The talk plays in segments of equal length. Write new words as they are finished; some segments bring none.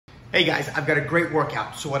Hey guys, I've got a great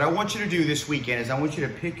workout. So what I want you to do this weekend is I want you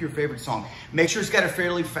to pick your favorite song. Make sure it's got a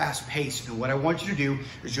fairly fast pace. And what I want you to do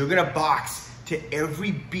is you're gonna box to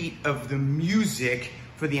every beat of the music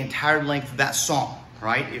for the entire length of that song,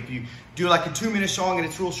 right? If you do like a 2-minute song and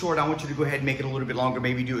it's real short, I want you to go ahead and make it a little bit longer,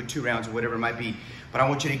 maybe do it 2 rounds or whatever it might be. But I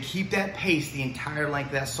want you to keep that pace the entire length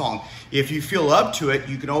of that song. If you feel up to it,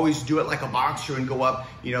 you can always do it like a boxer and go up,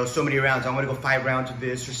 so many rounds. I'm gonna go 5 rounds of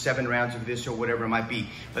this or 7 rounds of this or whatever it might be.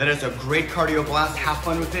 But that is a great cardio blast. Have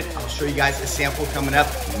fun with it. I'll show you guys a sample coming up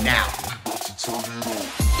now. We about to turn it on.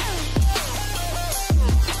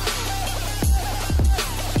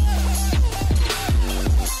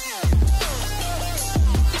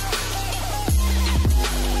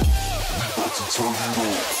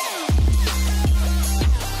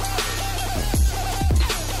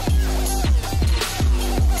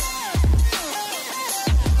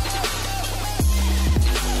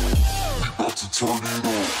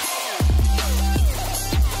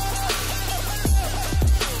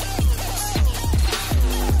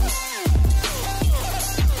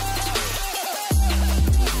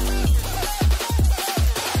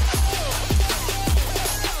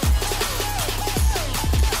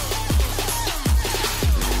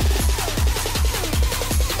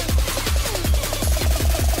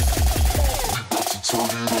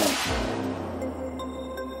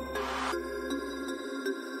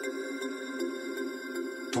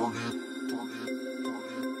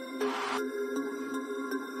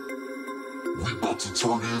 We about to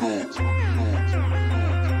turn it on.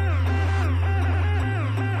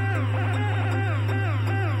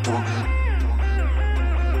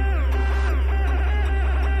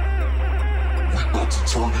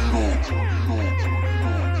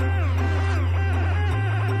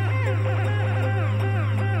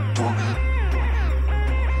 We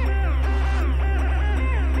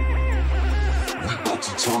about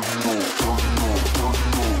to turn it on.